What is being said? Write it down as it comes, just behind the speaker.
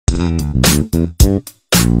Hey,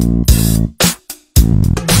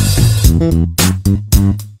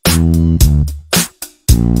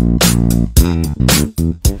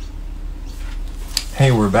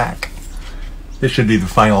 we're back. This should be the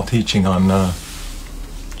final teaching on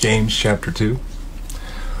James chapter 2.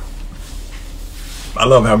 I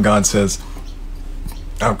love how God says,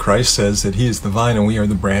 how Christ says that He is the vine and we are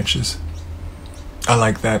the branches. I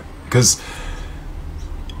like that because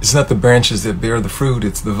it's not the branches that bear the fruit,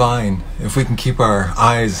 it's the vine. If we can keep our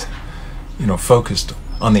eyes, focused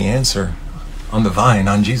on the answer, on the vine,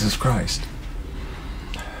 on Jesus Christ,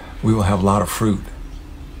 we will have a lot of fruit.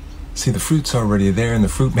 See, the fruit's already there and the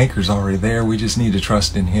fruit maker's already there. We just need to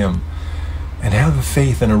trust in Him and have a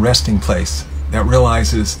faith in a resting place that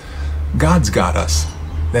realizes God's got us,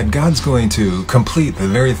 that God's going to complete the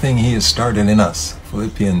very thing He has started in us.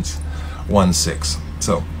 Philippians 1:6.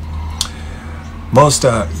 So, most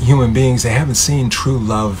human beings, they haven't seen true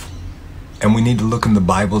love, and we need to look in the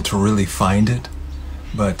Bible to really find it.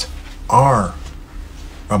 But our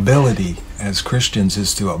ability as Christians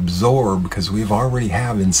is to absorb, because we've already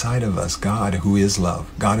have inside of us God who is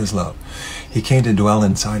love. God is love. He came to dwell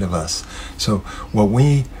inside of us. So what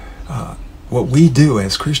we do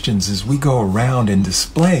as Christians is we go around and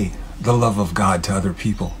display the love of God to other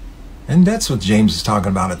people. And that's what James is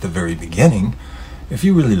talking about at the very beginning. If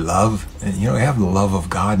you really love and have the love of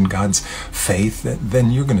God and God's faith, then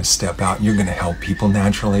you're going to step out and you're going to help people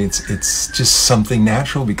naturally. It's just something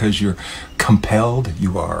natural because you're compelled,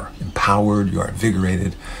 you are empowered, you are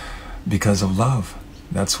invigorated because of love.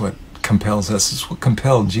 That's what compels us. It's what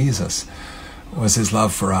compelled Jesus, was His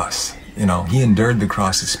love for us. He endured the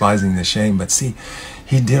cross, despising the shame. But see,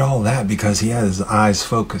 He did all that because He had His eyes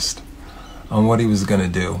focused on what He was going to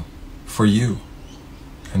do for you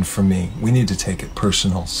and for me. We need to take it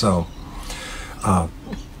personal. So God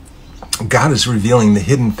is revealing the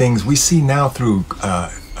hidden things we see now through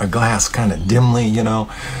a glass kind of dimly,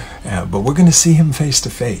 but we're going to see Him face to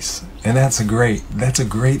face. And that's a great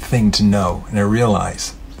thing to know and to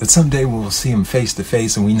realize that someday we'll see Him face to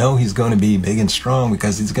face, and we know He's going to be big and strong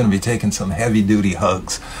because He's going to be taking some heavy duty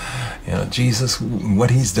hugs. Jesus,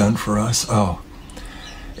 what He's done for us. Oh,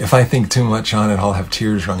 if I think too much on it, I'll have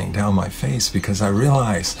tears running down my face because I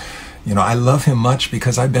realize, I love Him much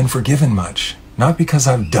because I've been forgiven much. Not because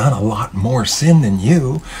I've done a lot more sin than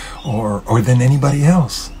you or than anybody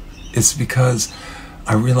else. It's because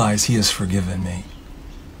I realize He has forgiven me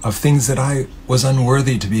of things that I was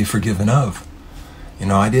unworthy to be forgiven of.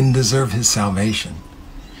 I didn't deserve His salvation.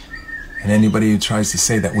 And anybody who tries to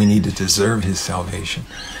say that we need to deserve His salvation,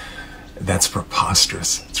 that's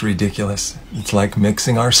preposterous. It's ridiculous. It's like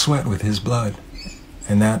mixing our sweat with His blood.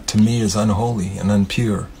 And that, to me, is unholy and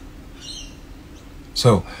unpure.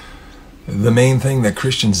 So, the main thing that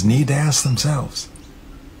Christians need to ask themselves,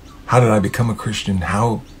 how did I become a Christian?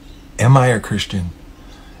 How am I a Christian?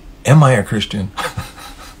 Am I a Christian?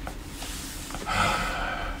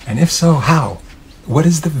 And if so, how? What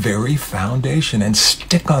is the very foundation? And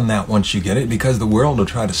stick on that once you get it, because the world will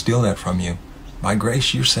try to steal that from you. By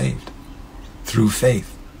grace, you're saved. Through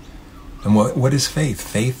faith. And what is faith?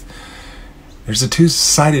 Faith, there's a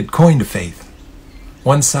two-sided coin to faith.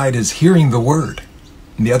 One side is hearing the word,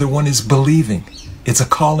 and the other one is believing. It's a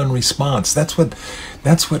call and response. That's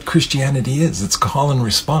what Christianity is. It's call and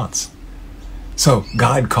response. So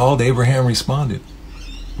God called, Abraham responded.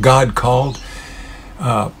 God called,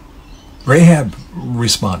 Rahab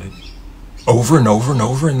responded. Over and over and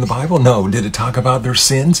over in the Bible? No. Did it talk about their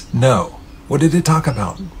sins? No. What did it talk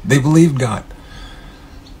about? They believed God.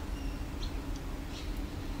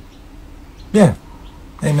 Yeah.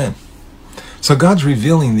 Amen. So God's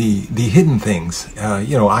revealing the hidden things. Eye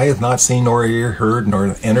hath not seen, nor ear heard,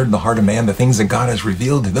 nor entered the heart of man, the things that God has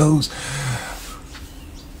revealed to those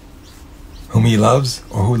whom He loves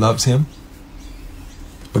or who loves Him.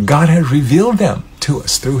 But God has revealed them to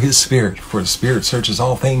us through His Spirit. For the Spirit searches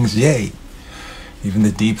all things, yea, even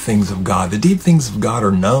the deep things of God. The deep things of God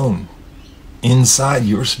are known inside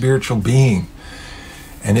your spiritual being,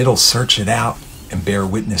 and it'll search it out and bear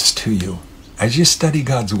witness to you. As you study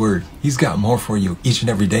God's Word, He's got more for you each and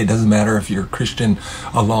every day. It doesn't matter if you're a Christian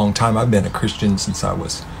a long time. I've been a Christian since I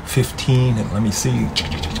was 15, and let me see,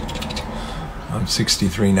 I'm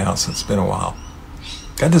 63 now, so it's been a while.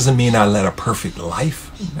 That doesn't mean I led a perfect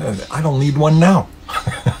life. I don't need one now.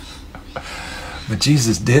 But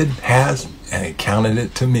Jesus did, has, and He counted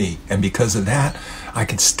it to me. And because of that, I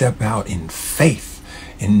can step out in faith,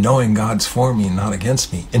 in knowing God's for me and not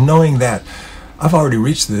against me, in knowing that I've already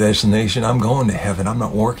reached the destination. I'm going to heaven. I'm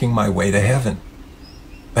not working my way to heaven.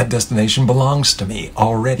 That destination belongs to me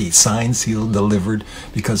already, signed, sealed, delivered,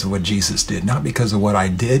 because of what Jesus did, not because of what I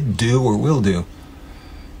did, do, or will do.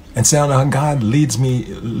 And so now God leaves me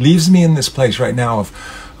in this place right now of,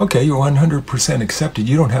 okay, you're 100% accepted.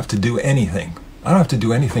 You don't have to do anything. I don't have to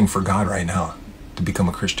do anything for God right now to become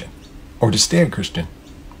a Christian or to stay a Christian.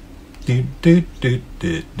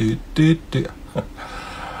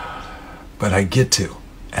 But I get to,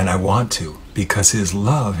 and I want to, because His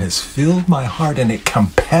love has filled my heart and it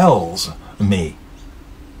compels me.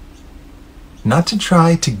 Not to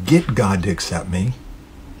try to get God to accept me,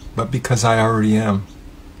 but because I already am.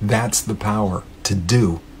 That's the power to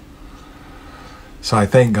do. So I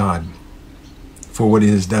thank God for what He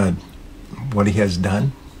has done. What He has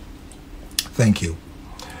done. Thank you.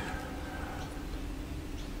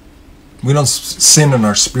 We don't sin in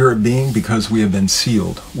our spirit being because we have been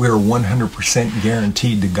sealed. We are 100%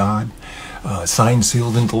 guaranteed to God, signed,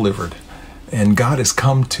 sealed, and delivered. And God has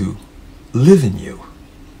come to live in you.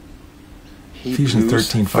 Ephesians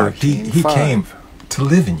 13:5. He came to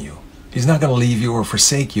live in you. He's not going to leave you or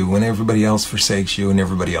forsake you when everybody else forsakes you and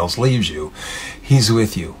everybody else leaves you. He's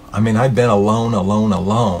with you. I mean, I've been alone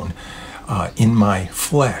in my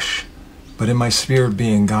flesh. But in my spirit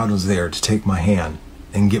being, God was there to take my hand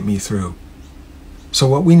and get me through. So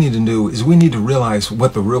what we need to do is we need to realize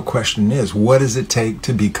what the real question is. What does it take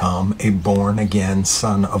to become a born-again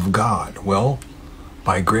son of God? Well,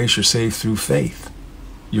 by grace you're saved through faith.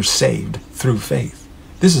 You're saved through faith.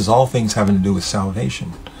 This is all things having to do with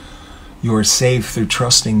salvation. You are saved through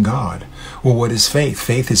trusting God. Well, what is faith?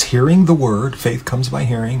 Faith is hearing the word. Faith comes by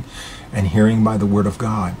hearing, and hearing by the word of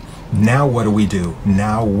God. Now what do?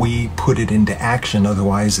 Now we put it into action.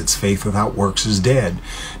 Otherwise, it's faith without works is dead.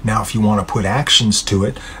 Now, if you want to put actions to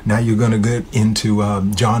it, now you're going to get into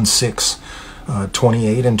John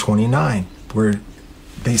 6:28 and 29, where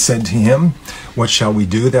they said to Him, what shall we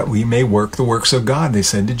do that we may work the works of God? They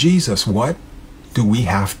said to Jesus, what do we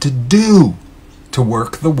have to do to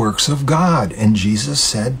work the works of God? And Jesus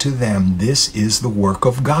said to them, this is the work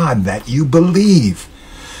of God, that you believe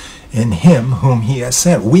in Him whom He has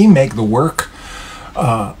sent. We make the work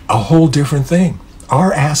a whole different thing.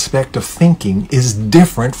 Our aspect of thinking is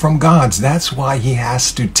different from God's. That's why He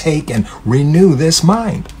has to take and renew this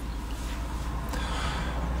mind.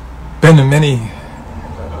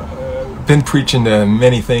 Been preaching to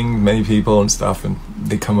many things, many people and stuff, and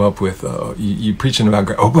they come up with you preaching about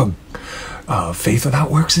faith without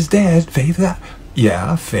works is dead. Faith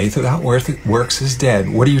without works is dead.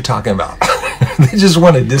 What are you talking about? They just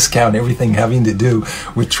want to discount everything having to do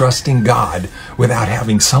with trusting God without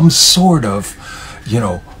having some sort of,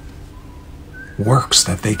 works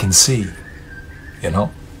that they can see,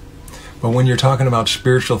 But when you're talking about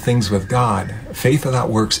spiritual things with God, faith without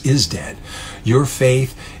works is dead. Your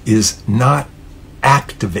faith is not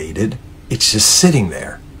activated. It's just sitting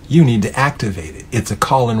there. You need to activate it. It's a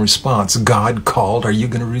call and response. God called. Are you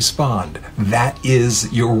going to respond? That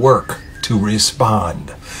is your work, to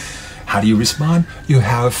respond. How do you respond? You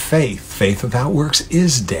have faith. Faith without works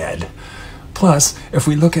is dead. Plus, if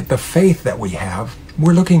we look at the faith that we have,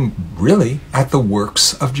 we're looking really at the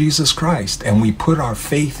works of Jesus Christ, and we put our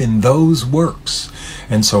faith in those works.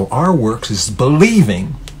 And so our works is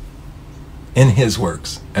believing in His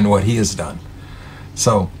works and what He has done.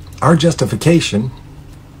 So our justification's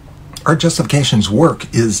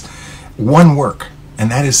work is one work,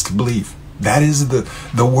 and that is to believe. That is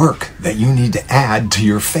the work that you need to add to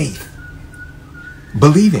your faith.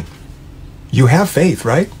 Believing. You have faith,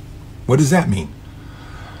 right? What does that mean?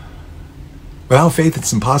 Without faith,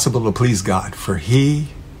 it's impossible to please God, for he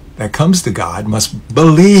that comes to God must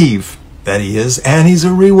believe that He is, and He's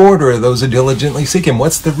a rewarder of those who diligently seek Him.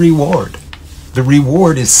 What's the reward? The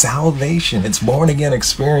reward is salvation. It's born-again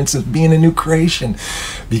experience of being a new creation,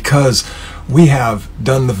 because we have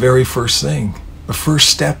done the very first thing. The first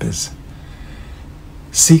step is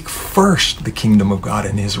seek first the kingdom of God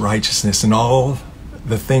and His righteousness, and all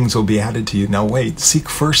the things will be added to you. Now wait, seek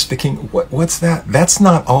first the kingdom. What's that? That's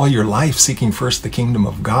not all your life, seeking first the kingdom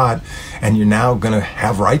of God, and you're now going to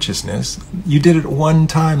have righteousness. You did it one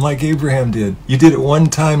time like Abraham did. You did it one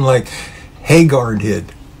time like Hagar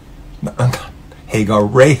did.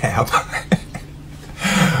 Rahab.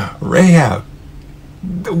 Rahab.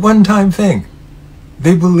 The one-time thing.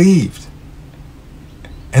 They believed.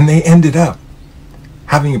 And they ended up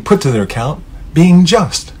having it put to their account, being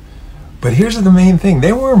just. But here's the main thing.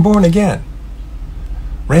 They weren't born again.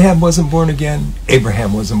 Rahab wasn't born again.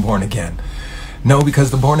 Abraham wasn't born again. No, because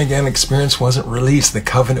the born-again experience wasn't released. The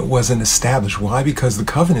covenant wasn't established. Why? Because the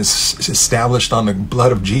covenant is established on the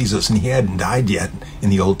blood of Jesus, and he hadn't died yet in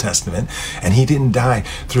the Old Testament, and he didn't die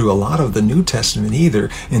through a lot of the New Testament either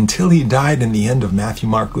until he died in the end of Matthew,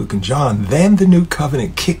 Mark, Luke, and John. Then the new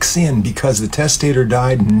covenant kicks in because the testator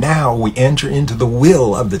died. Now we enter into the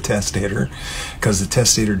will of the testator because the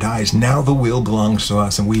testator dies. Now the will belongs to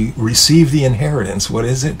us, and we receive the inheritance. What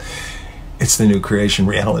is it? It's the new creation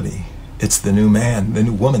reality. It's the new man, the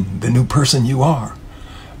new woman, the new person you are.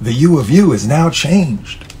 The you of you is now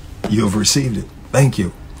changed. You have received it. Thank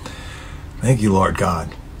you. Thank you, Lord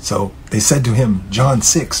God. So they said to him, John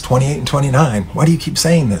 6:28 and 29, why do you keep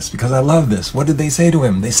saying this? Because I love this. What did they say to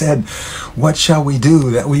him? They said, what shall we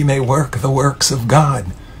do that we may work the works of God?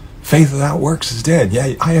 Faith without works is dead.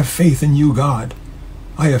 Yeah, I have faith in you, God.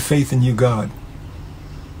 I have faith in you, God.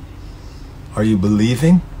 Are you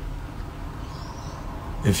believing?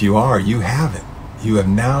 If you are, you have it. You have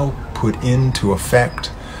now put into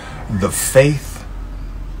effect the faith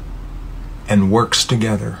and works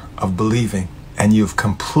together of believing, and you've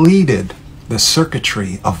completed the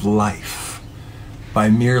circuitry of life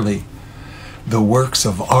by merely the works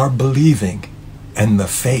of our believing and the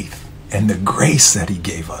faith and the grace that he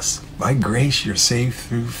gave us. By grace you're saved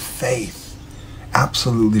through faith.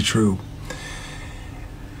 Absolutely true.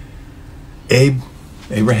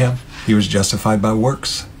 Abraham, he was justified by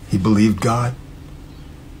works. He believed God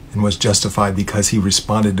and was justified because he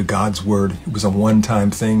responded to God's word. It was a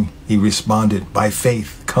one-time thing. He responded by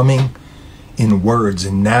faith, coming in words,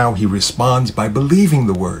 and now he responds by believing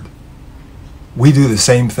the word. We do the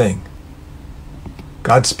same thing.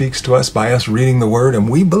 God speaks to us by us reading the word, and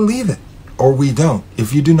we believe it, or we don't.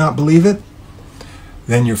 If you do not believe it,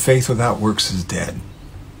 then your faith without works is dead.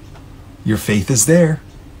 Your faith is there,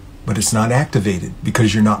 but it's not activated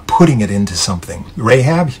because you're not putting it into something.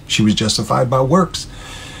 Rahab, she was justified by works.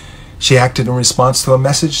 She acted in response to a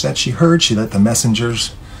message that she heard. She let the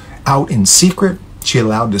messengers out in secret. She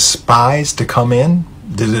allowed the spies to come in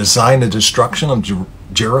to design the destruction of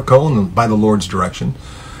Jericho by the Lord's direction.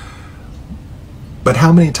 But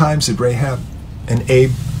how many times did Rahab and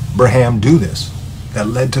Abraham do this that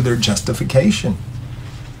led to their justification?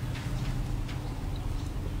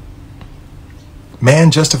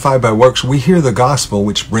 Man justified by works, we hear the gospel,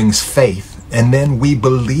 which brings faith, and then we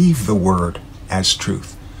believe the word as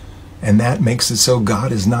truth. And that makes it so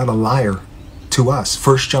God is not a liar to us.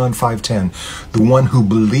 1 John 5:10, the one who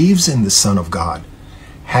believes in the Son of God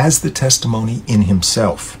has the testimony in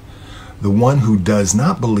himself. The one who does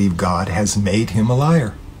not believe God has made him a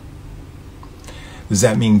liar. Does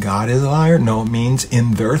that mean God is a liar? No, it means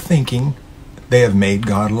in their thinking, they have made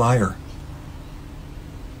God a liar.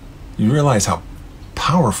 You realize how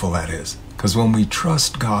powerful that is, because when we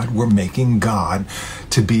trust God, we're making God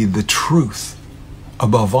to be the truth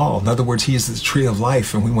above all. In other words, he is the tree of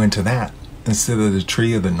life, and we went to that instead of the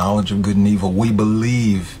tree of the knowledge of good and evil. We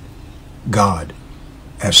believe God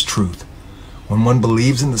as truth. When one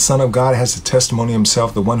believes in the Son of God, has the testimony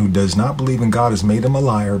himself. The one who does not believe in God has made him a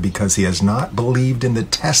liar, because he has not believed in the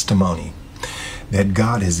testimony that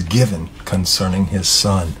God has given concerning his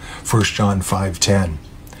Son. 1 John 5:10.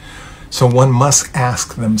 So one must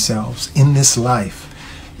ask themselves, in this life,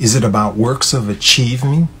 is it about works of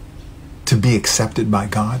achieving to be accepted by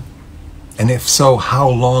God? And if so, how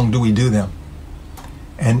long do we do them?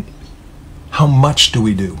 And how much do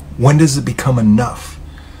we do? When does it become enough?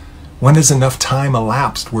 When does enough time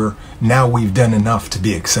elapsed where now we've done enough to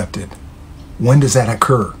be accepted? When does that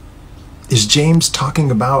occur? Is James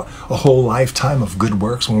talking about a whole lifetime of good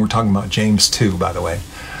works? When we're talking about James 2, by the way,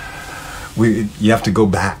 you have to go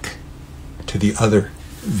back to the other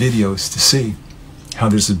videos to see how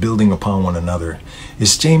this is building upon one another.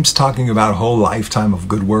 Is James talking about a whole lifetime of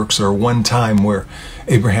good works, or one time where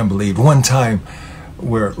Abraham believed, one time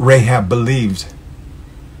where Rahab believed,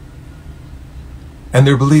 and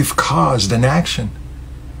their belief caused an action,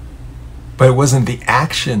 but it wasn't the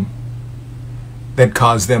action that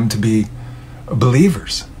caused them to be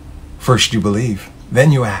believers? First you believe,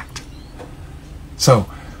 then you act. So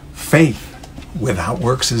faith without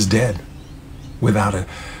works is dead.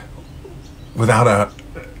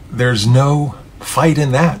 There's no fight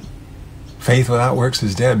in that. Faith without works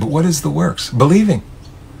is dead. But what is the works? Believing.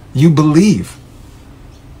 You believe.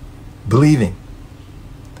 Believing.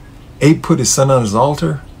 Abe put his son on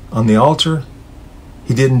the altar.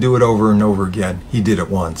 He didn't do it over and over again. He did it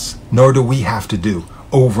once. Nor do we have to do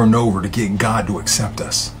over and over to get God to accept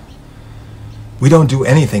us. We don't do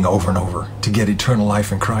anything over and over to get eternal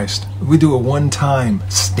life in Christ. We do a one-time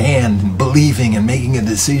stand and believing and making a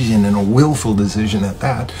decision, and a willful decision at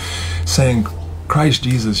that, saying, Christ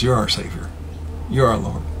Jesus, you're our Savior. You're our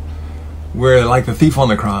Lord. We're like the thief on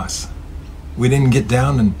the cross. We didn't get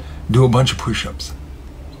down and do a bunch of push-ups.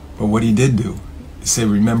 But what he did do is say,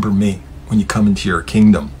 remember me when you come into your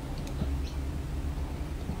kingdom.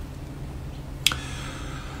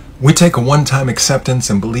 We take a one-time acceptance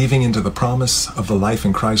and believing into the promise of the life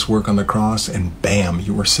in Christ's work on the cross, and bam,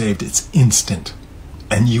 you were saved. It's instant.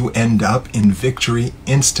 And you end up in victory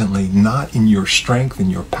instantly, not in your strength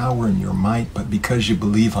and your power and your might, but because you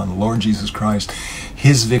believe on the Lord Jesus Christ,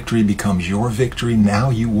 his victory becomes your victory. Now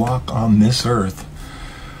you walk on this earth,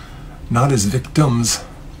 not as victims,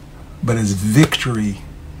 but as victory,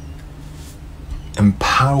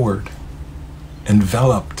 empowered,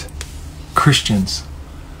 enveloped Christians,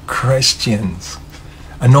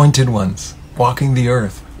 anointed ones, walking the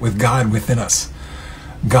earth with God within us,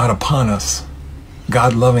 God upon us,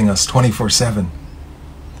 God loving us 24/7.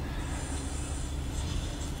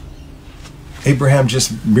 Abraham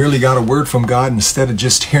just merely got a word from God instead of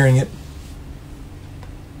just hearing it,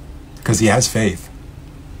 because he has faith.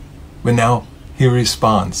 But now he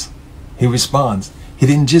responds. He responds. He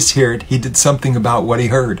didn't just hear it, he did something about what he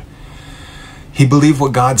heard. He believed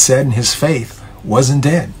what God said, and his faith wasn't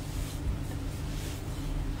dead.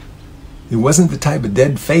 It wasn't the type of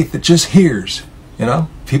dead faith that just hears. You know,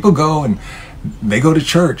 people go and they go to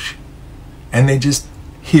church and they just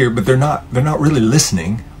hear, but they're not really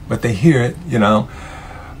listening, but they hear it, you know,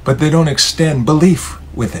 but they don't extend belief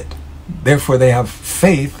with it. Therefore, they have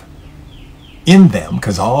faith in them,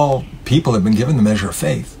 because all people have been given the measure of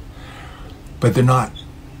faith, but they're not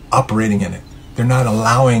operating in it. They're not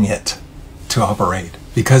allowing it to operate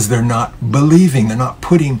because they're not believing. They're not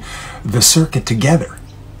putting the circuit together,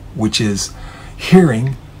 which is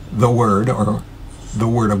hearing the word, or the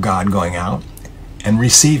word of God going out, and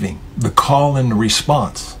receiving the call and the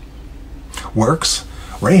response. Works.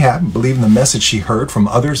 Rahab believed the message she heard from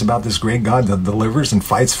others about this great God that delivers and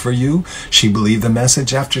fights for you. She believed the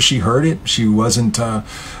message after she heard it. She wasn't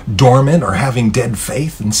dormant or having dead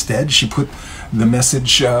faith. Instead, she put the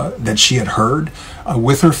message that she had heard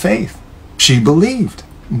with her faith. She believed.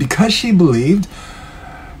 Because she believed,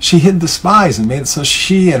 she hid the spies and made it so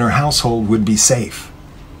she and her household would be safe.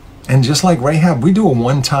 And just like Rahab, we do a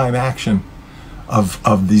one-time action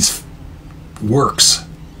of these works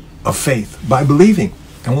of faith by believing.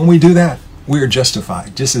 And when we do that, we are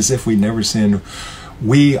justified, just as if we never sinned.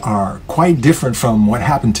 We are quite different from what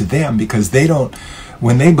happened to them, because they don't,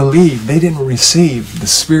 when they believe, they didn't receive the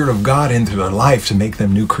Spirit of God into their life to make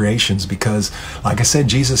them new creations, because, like I said,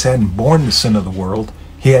 Jesus hadn't borne the sin of the world.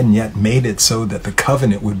 He hadn't yet made it so that the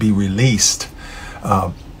covenant would be released,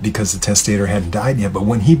 because the testator hadn't died yet. But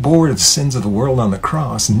when he bore the sins of the world on the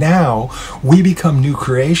cross, now we become new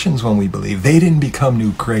creations when we believe. They didn't become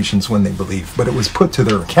new creations when they believed, but it was put to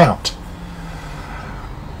their account.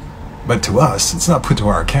 But to us, it's not put to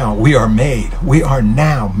our account. We are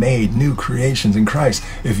now made new creations in Christ.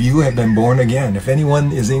 If you have been born again, if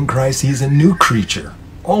anyone is in Christ, he's a new creature.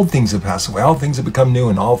 All things have passed away, all things have become new,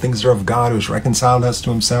 and all things are of God, who has reconciled us to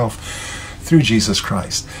himself through Jesus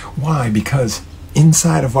Christ. Why? Because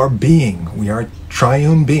inside of our being, we are a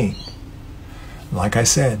triune being. Like I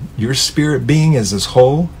said, your spirit being is as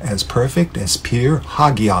whole, as perfect, as pure.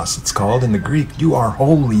 Hagios, it's called in the Greek. You are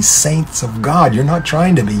holy saints of God. You're not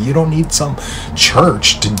trying to be. You don't need some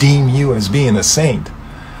church to deem you as being a saint,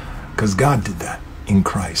 because God did that in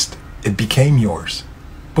Christ. It became yours.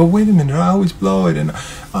 But wait a minute, I always blow it, and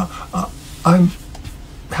I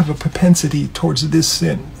have a propensity towards this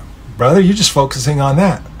sin. Brother, you're just focusing on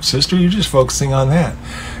that. Sister, you're just focusing on that.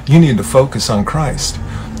 You need to focus on Christ.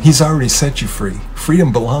 He's already set you free.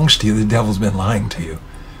 Freedom belongs to you. The devil's been lying to you.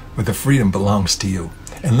 But the freedom belongs to you.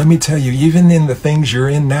 And let me tell you, even in the things you're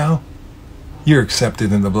in now, you're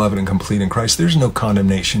accepted in the beloved and complete in Christ. There's no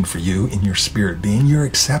condemnation for you in your spirit being. You're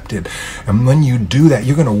accepted. And when you do that,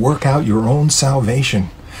 you're going to work out your own salvation.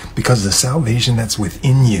 Because the salvation that's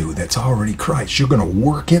within you, that's already Christ, you're going to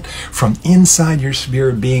work it from inside your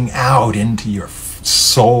spirit being out into your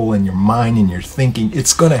soul and your mind and your thinking.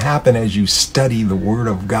 It's going to happen as you study the Word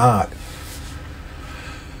of God.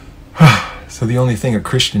 So the only thing a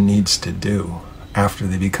Christian needs to do after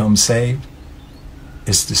they become saved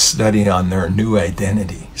is to study on their new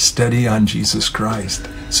identity. Study on Jesus Christ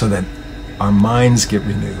so that our minds get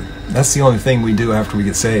renewed. That's the only thing we do after we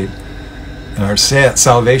get saved. And our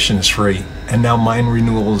salvation is free. And now mind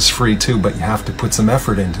renewal is free too, but you have to put some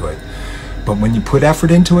effort into it. But when you put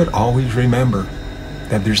effort into it, always remember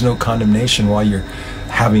that there's no condemnation while you're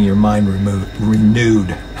having your mind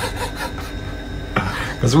renewed.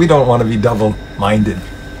 Because we don't want to be double-minded.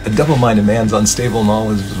 A double-minded man's unstable in all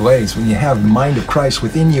his ways. When you have the mind of Christ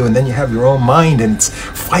within you, and then you have your own mind, and it's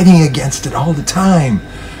fighting against it all the time.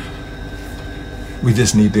 We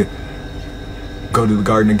just need to go to the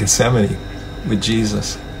Garden of Gethsemane with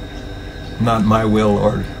Jesus. Not my will,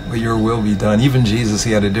 Lord, but your will be done. Even Jesus,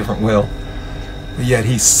 he had a different will. But yet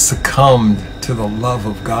he succumbed to the love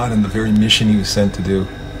of God and the very mission he was sent to do.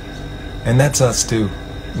 And that's us too.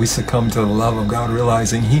 We succumb to the love of God,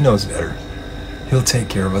 realizing he knows better. He'll take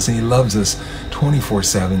care of us, and he loves us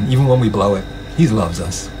 24/7, even when we blow it. He loves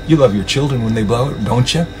us. You love your children when they blow it,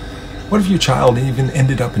 don't you? What if your child even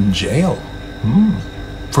ended up in jail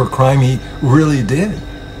for a crime he really did?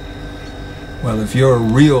 Well, if you're a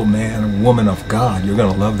real man or woman of God, you're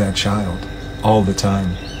going to love that child all the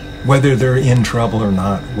time. Whether they're in trouble or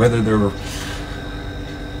not, whether they're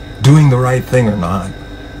doing the right thing or not,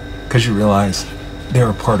 because you realize they're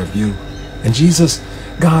a part of you. And Jesus,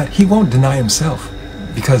 God, he won't deny himself,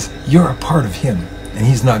 because you're a part of him, and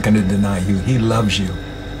he's not going to deny you. He loves you.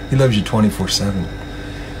 He loves you 24/7.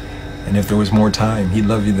 And if there was more time, he'd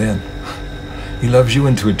love you then. He loves you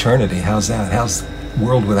into eternity. How's that? How's the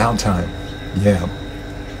world without time? Yeah.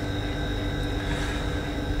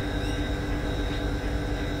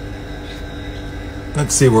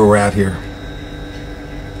 Let's see where we're at here.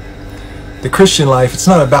 The Christian life, it's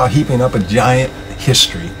not about heaping up a giant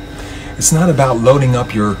history. It's not about loading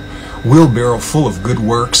up your wheelbarrow full of good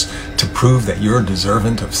works to prove that you're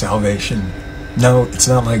deserving of salvation. No, it's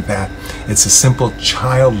not like that. It's a simple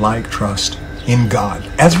childlike trust in God.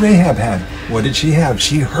 As Rahab had. What did she have?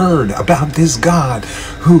 She heard about this God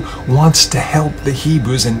who wants to help the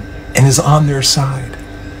Hebrews and is on their side.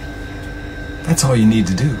 That's all you need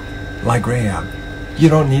to do, like Rahab. You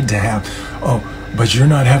don't need to have, oh, but you're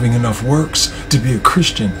not having enough works to be a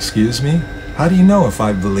Christian. Excuse me? How do you know if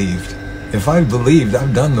I believed? If I believed,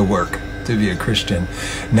 I've done the work to be a Christian.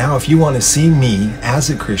 Now, if you want to see me as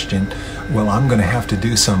a Christian, well, I'm going to have to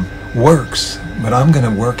do some works, but I'm going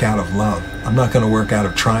to work out of love. I'm not going to work out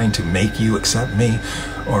of trying to make you accept me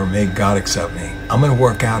or make God accept me. I'm going to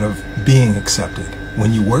work out of being accepted.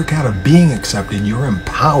 When you work out of being accepted, you're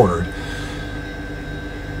empowered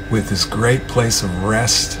with this great place of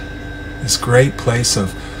rest, this great place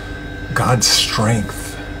of God's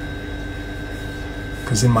strength.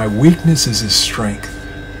 Because in my weakness is his strength.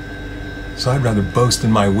 So I'd rather boast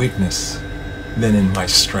in my weakness than in my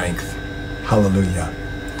strength. Hallelujah.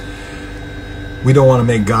 We don't want to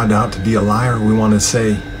make God out to be a liar. We want to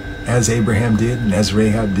say, as Abraham did and as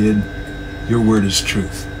Rahab did, your word is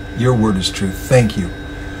truth. Your word is truth. Thank you.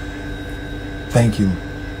 Thank you.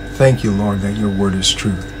 Thank you, Lord, that your word is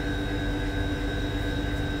truth.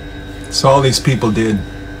 So all these people did,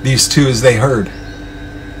 these two, as they heard.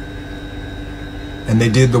 And they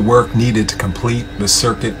did the work needed to complete the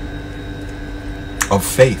circuit of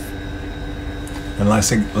faith. And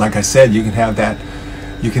like I said, you can have that.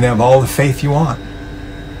 You can have all the faith you want.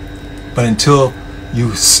 But until you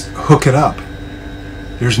hook it up,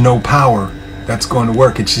 there's no power that's going to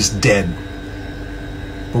work. It's just dead.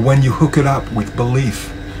 But when you hook it up with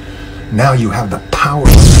belief, now you have the power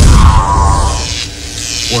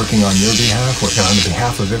working on your behalf, working on the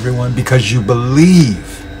behalf of everyone, because you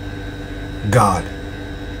believe God.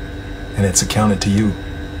 And it's accounted to you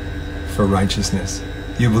for righteousness.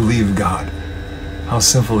 You believe God. How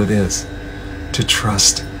simple it is to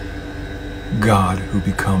trust God, who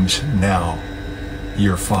becomes now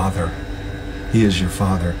your Father. He is your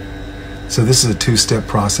Father. So this is a two-step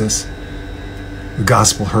process. The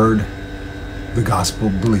gospel heard, the gospel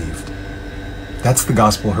believed. That's the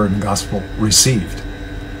gospel heard and gospel received.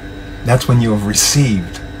 That's when you have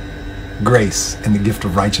received grace and the gift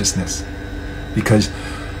of righteousness, because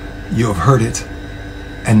you have heard it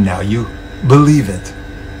and now you believe it.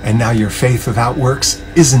 And now your faith without works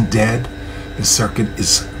isn't dead. The circuit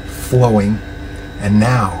is flowing. And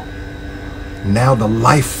now the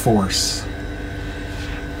life force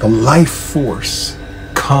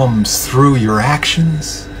comes through your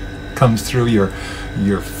actions, comes through your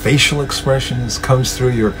facial expressions, comes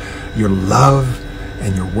through your love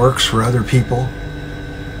and your works for other people.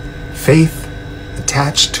 Faith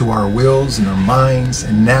attached to our wills and our minds,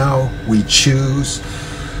 and now we choose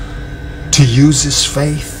to use this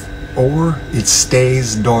faith, or it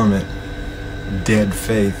stays dormant. Dead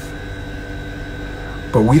faith.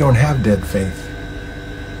 But we don't have dead faith.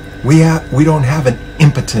 We don't have an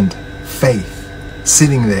impotent faith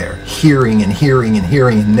sitting there hearing and hearing and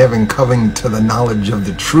hearing and never coming to the knowledge of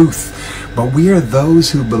the truth. But we are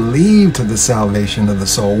those who believe to the salvation of the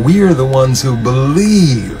soul. We are the ones who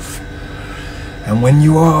believe. And when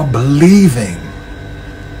you are believing,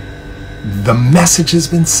 the message has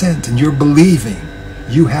been sent and you're believing.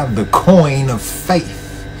 You have the coin of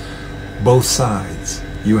faith, both sides.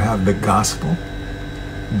 You have the gospel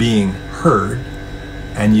being heard,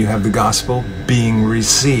 and you have the gospel being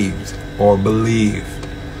received or believed.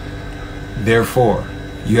 Therefore,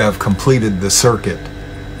 you have completed the circuit.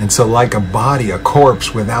 And so like a body, a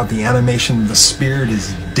corpse without the animation of the spirit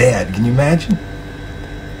is dead. Can you imagine?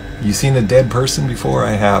 You seen a dead person before?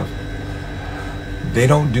 I have. They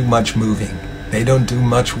don't do much moving. They don't do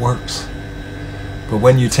much works. But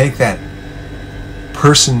when you take that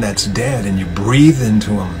person that's dead and you breathe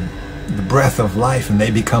into them the breath of life, and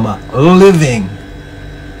they become a living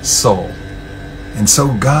soul. And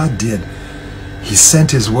so God did. He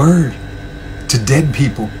sent his word to dead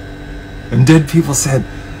people. And dead people said,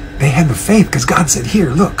 they had the faith, because God said,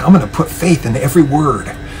 here, look, I'm going to put faith in every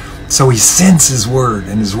word. So he sends his word,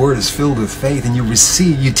 and his word is filled with faith, and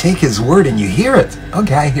you take his word and you hear it.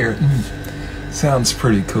 Okay, I hear it. Sounds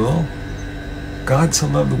pretty cool. God so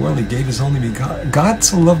loved the world, he gave his only begotten. God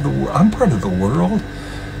so loved the world. I'm part of the world.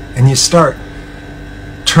 And you start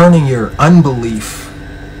turning your unbelief.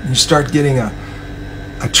 You start getting a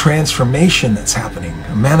transformation that's happening,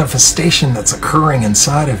 a manifestation that's occurring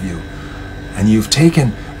inside of you. And you've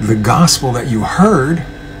taken the gospel that you heard,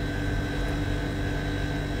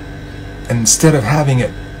 and instead of having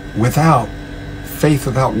it without faith,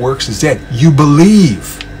 without works is dead, you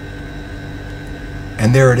believe.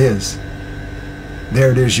 And there it is.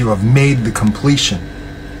 There it is. You have made the completion.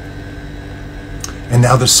 And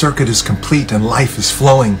now the circuit is complete and life is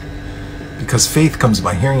flowing, because faith comes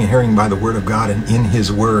by hearing, and hearing by the word of God, and in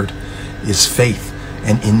his word is faith,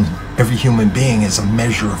 and in every human being is a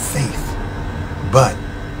measure of faith. But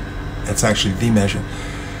that's actually the measure.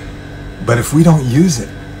 But if we don't use it,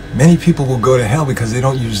 many people will go to hell because they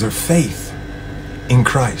don't use their faith in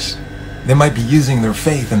Christ. They might be using their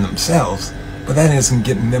faith in themselves, but that isn't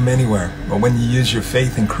getting them anywhere. But when you use your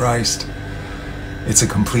faith in Christ, it's a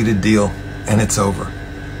completed deal, and it's over.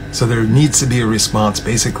 So there needs to be a response.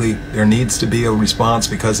 Basically, there needs to be a response,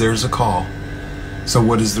 because there's a call. So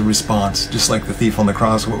what is the response? Just like the thief on the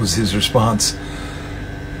cross, what was his response?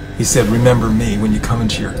 He said, remember me when you come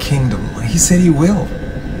into your kingdom. He said he will.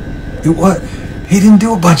 He didn't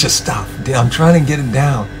do a bunch of stuff. I'm trying to get it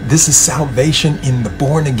down. This is salvation in the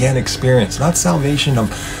born-again experience, not salvation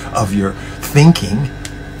of your thinking.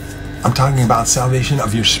 I'm talking about salvation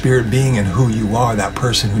of your spirit being and who you are, that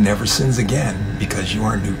person who never sins again, because you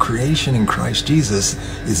are a new creation in Christ Jesus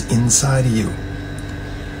is inside of you.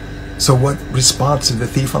 So what response did the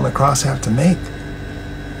thief on the cross have to make?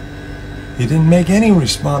 He didn't make any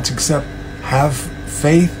response except have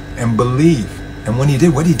faith and believe. And when he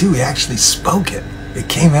did, what did he do? He actually spoke it. It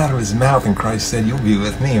came out of his mouth, and Christ said, you'll be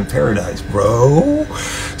with me in paradise, bro.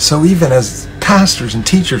 So even as pastors and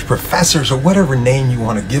teachers, professors, or whatever name you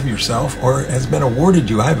want to give yourself, or has been awarded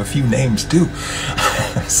you, I have a few names too.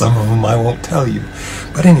 Some of them I won't tell you.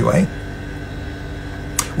 But anyway,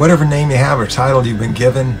 whatever name you have or title you've been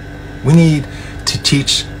given, we need to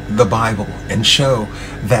teach the Bible and show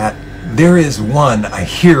that there is a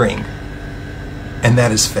hearing, and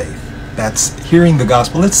that is faith. That's hearing the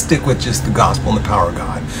gospel. Let's stick with just the gospel and the power of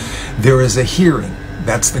God. There is a hearing.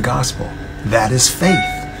 That's the gospel. That is faith.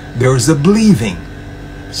 There is a believing.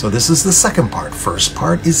 So this is the second part. First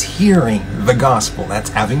part is hearing the gospel. That's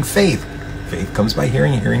having faith. Faith comes by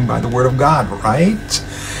hearing, hearing by the word of God, right?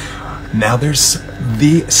 Now there's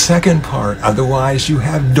the second part. Otherwise you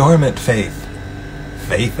have dormant faith.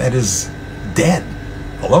 Faith that is dead.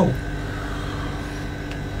 Hello?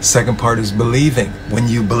 Second part is believing. When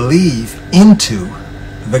you believe into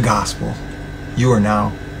the gospel, you are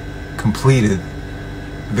now completed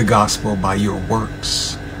the gospel by your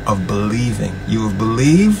works of believing. You have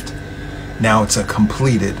believed, now it's a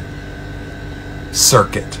completed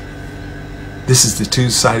circuit. This is the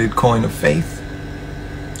two-sided coin of faith.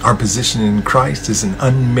 Our position in Christ is an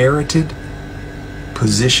unmerited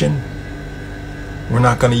position. We're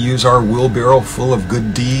not going to use our wheelbarrow full of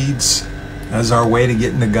good deeds as our way to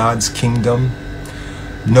get into God's kingdom.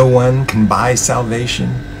 No one can buy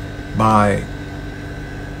salvation by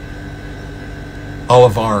all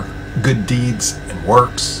of our good deeds and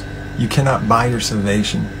works. You cannot buy your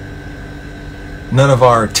salvation. None of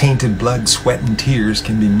our tainted blood, sweat, and tears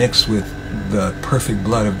can be mixed with the perfect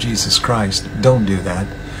blood of Jesus Christ. Don't do that.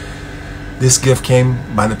 This gift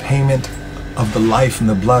came by the payment of the life and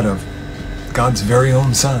the blood of God's very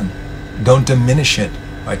own Son. Don't diminish it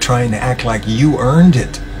by trying to act like you earned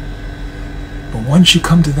it. But once you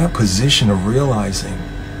come to that position of realizing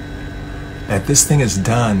that this thing is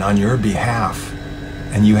done on your behalf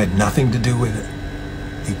and you had nothing to do with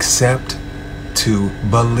it except to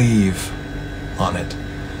believe on it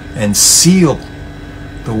and seal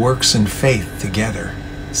the works and faith together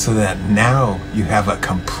so that now you have a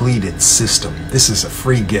completed system. This is a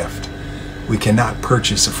free gift. We cannot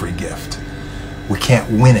purchase a free gift. We can't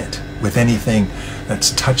win it with anything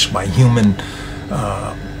that's touched by the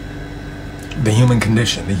human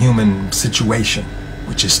condition, the human situation,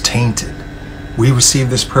 which is tainted. We receive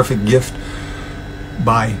this perfect gift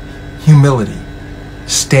by humility,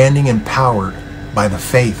 standing empowered by the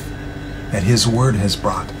faith that His Word has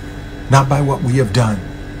brought, not by what we have done.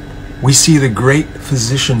 We see the great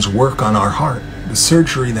physician's work on our heart, the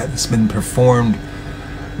surgery that has been performed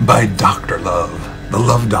by Dr. Love, the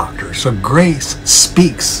love doctor. So grace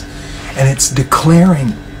speaks, and it's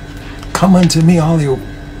declaring, "Come unto me, all you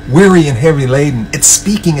weary and heavy laden." It's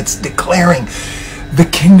speaking, it's declaring, the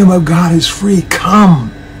kingdom of God is free.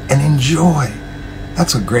 Come and enjoy.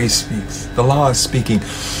 That's what grace speaks. The law is speaking,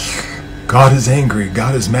 God is angry,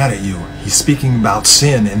 God is mad at you. He's speaking about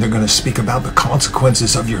sin, and they're going to speak about the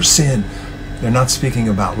consequences of your sin. They're not speaking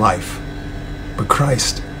about life. But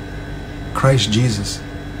Christ Jesus,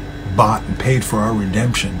 bought and paid for our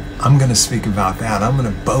redemption. I'm going to speak about that. I'm going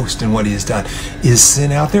to boast in what He has done. Is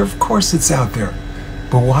sin out there? Of course it's out there.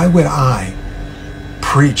 But why would I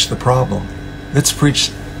preach the problem? Let's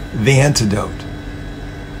preach the antidote.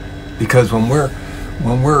 Because when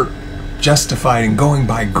we're justified and going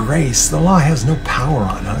by grace, the law has no power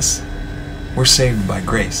on us. We're saved by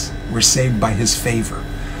grace. We're saved by His favor.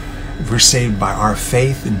 We're saved by our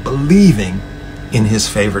faith and believing in His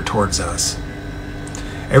favor towards us.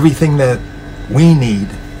 Everything that we need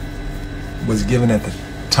was given at the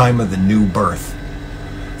time of the new birth.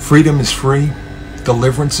 Freedom is free.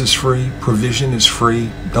 Deliverance is free. Provision is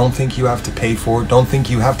free. Don't think you have to pay for it. Don't think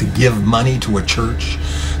you have to give money to a church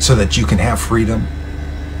so that you can have freedom.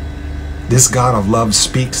 This God of love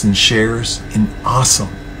speaks and shares in awesome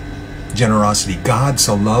generosity. God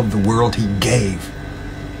so loved the world He gave.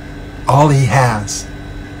 All He has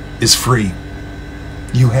is free.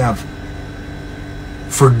 You have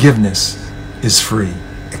forgiveness is free.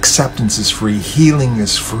 Acceptance is free. Healing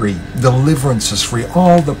is free. Deliverance is free.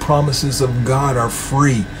 All the promises of God are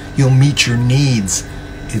free. You'll meet your needs.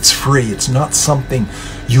 It's free. It's not something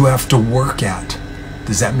you have to work at.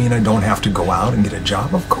 Does that mean I don't have to go out and get a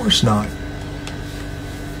job? Of course not.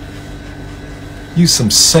 Use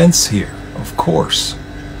some sense here. Of course.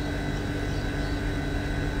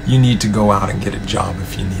 You need to go out and get a job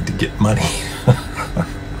if you need to get money.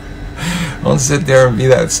 Don't sit there and be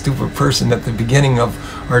that stupid person at the beginning of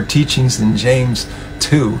our teachings in James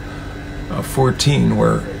 2:14,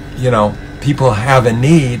 where, people have a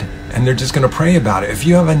need and they're just going to pray about it. If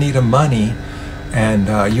you have a need of money and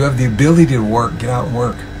you have the ability to work, get out and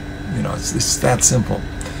work. It's that simple.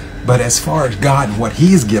 But as far as God and what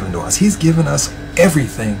He's given to us, He's given us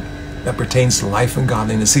everything that pertains to life and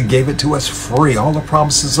godliness. He gave it to us free. All the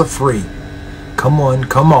promises are free. Come on,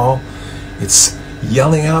 come all. It's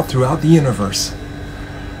yelling out throughout the universe.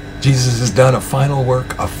 Jesus has done a final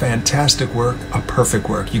work, a fantastic work, a perfect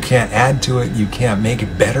work. You can't add to it. You can't make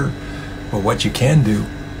it better. But what you can do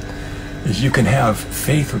is you can have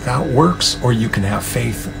faith without works, or you can have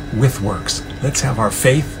faith with works. Let's have our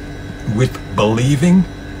faith with believing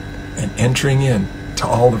and entering in to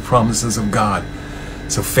all the promises of God.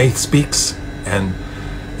 So faith speaks, and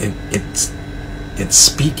it's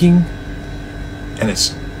speaking, and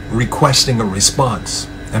it's requesting a response,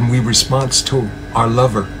 and we respond to our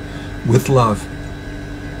lover with love.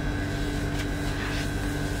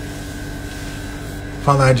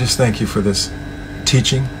 Father, I just thank You for this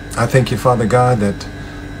teaching. I thank You, Father God, that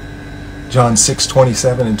John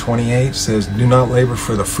 6:27 and 28 says, "Do not labor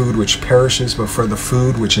for the food which perishes, but for the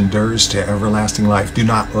food which endures to everlasting life. Do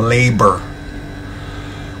not labor,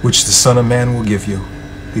 which the Son of Man will give you,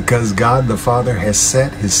 because God the Father has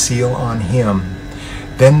set His seal on Him."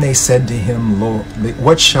 Then they said to Him, "Lord,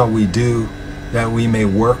 what shall we do that we may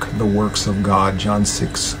work the works of God?" John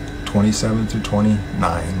 6:27 through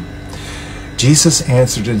 29. Jesus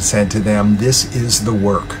answered and said to them, "This is the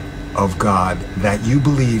work of God, that you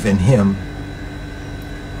believe in Him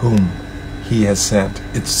whom He has sent."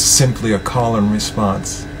 It's simply a call and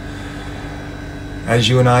response. As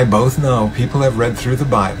you and I both know, people have read through the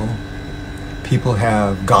Bible. People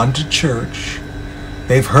have gone to church.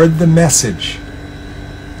 They've heard the message.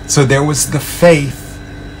 So there was the faith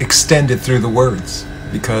extended through the words,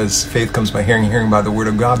 because faith comes by hearing, hearing by the Word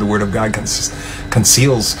of God. The Word of God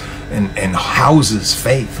conceals and houses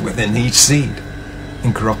faith within each seed,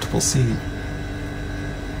 incorruptible seed.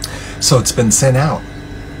 So it's been sent out.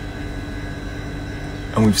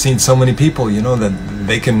 And we've seen so many people, that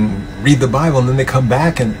they can read the Bible and then they come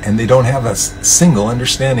back and they don't have a single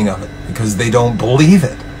understanding of it because they don't believe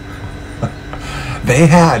it. They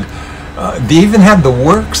even had the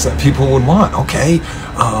works that people would want. Okay,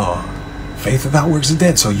 faith without works is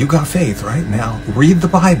dead. So you got faith, right? Now read the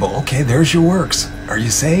Bible. Okay, there's your works. Are you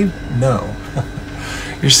saved? No.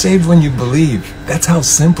 You're saved when you believe. That's how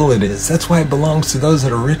simple it is. That's why it belongs to those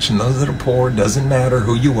that are rich and those that are poor. It doesn't matter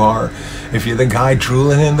who you are. If you're the guy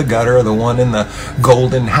drooling in the gutter or the one in the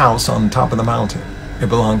golden house on top of the mountain, it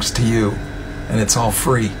belongs to you. And it's all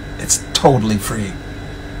free. It's totally free.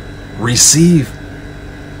 Receive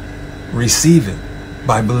it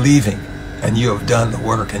by believing. And you have done the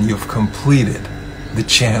work, and you have completed the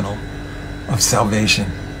channel of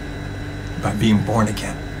salvation by being born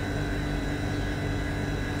again.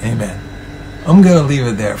 Amen. I'm going to leave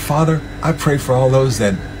it there. Father, I pray for all those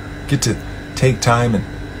that get to take time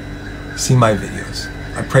and see my videos.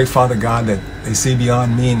 I pray, Father God, that they see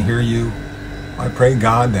beyond me and hear you. I pray,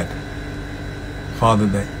 God, that, Father,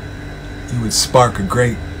 that you would spark a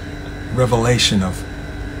great revelation of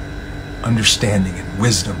understanding and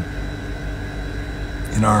wisdom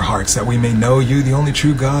in our hearts, that we may know you, the only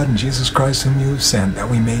true God, and Jesus Christ whom you have sent, that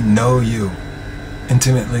we may know you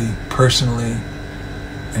intimately, personally,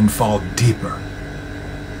 and fall deeper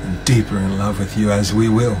and deeper in love with you, as we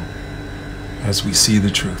will, as we see the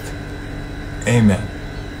truth. Amen.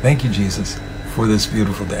 Thank you, Jesus, for this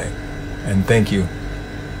beautiful day. And thank you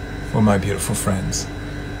for my beautiful friends.